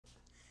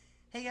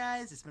Hey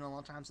guys, it's been a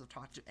long time since I've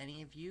talked to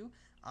any of you.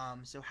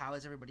 So how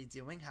is everybody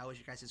doing? How was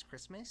your guys'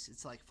 Christmas?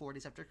 It's like 4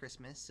 days after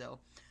Christmas, so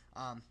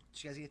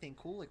did you guys get anything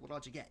cool? Like, what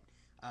did you get?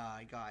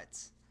 I got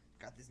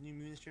this new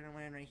Moonstone I'm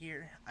wearing right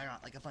here. I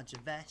got like a bunch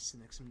of vests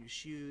and like some new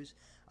shoes,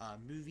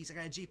 movies. I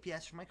got a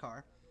GPS for my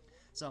car,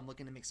 so I'm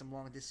looking to make some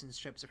long distance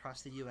trips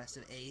across the U.S.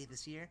 of A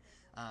this year.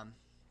 Um,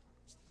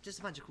 just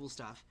a bunch of cool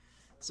stuff.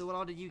 So what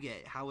all did you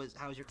get? How was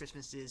your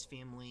Christmases,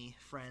 family,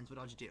 friends? What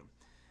all did you do?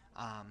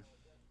 Um,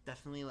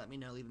 Definitely let me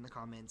know. Leave in the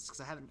comments because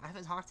I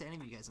haven't talked to any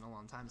of you guys in a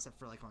long time except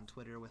for like on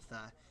Twitter with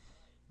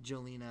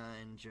Jolena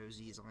and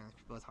Josie is the only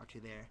people I talk to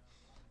there.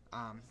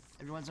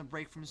 Everyone's on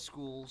break from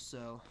school,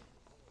 so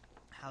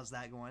how's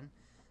that going?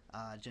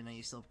 Jenna,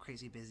 you still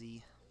crazy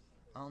busy?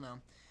 I don't know.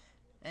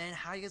 And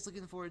how are you guys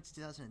looking forward to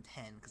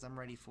 2010? Because I'm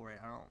ready for it.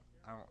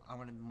 I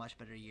want a much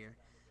better year.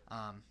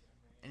 Um,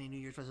 any New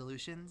Year's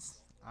resolutions?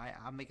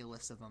 I'll make a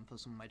list of them,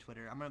 post them on my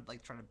Twitter. I'm gonna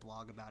like try to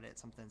blog about it,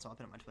 something, so I'll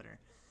put it on my Twitter.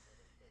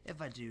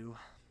 If I do,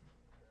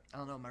 I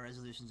don't know what my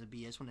resolutions would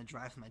be. I just want to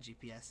drive my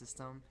GPS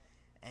system,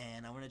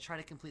 and I want to try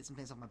to complete some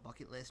things off my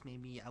bucket list.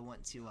 Maybe I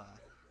want to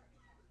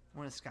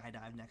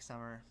skydive next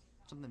summer,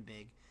 something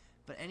big.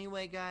 But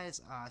anyway,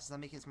 guys, since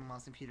I'm making this on my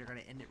mom's computer, I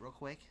gotta end it real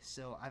quick.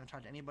 So I haven't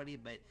talked to anybody,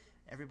 but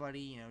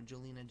everybody,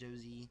 Jolena,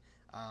 Josie,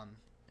 um,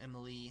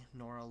 Emily,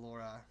 Nora,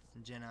 Laura,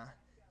 and Jenna.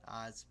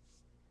 It's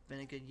been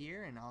a good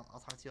year, and I'll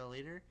talk to y'all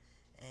later.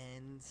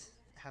 And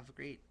have a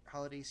great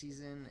holiday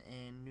season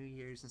and New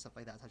Year's and stuff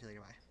like that. Talk to you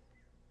later. Bye.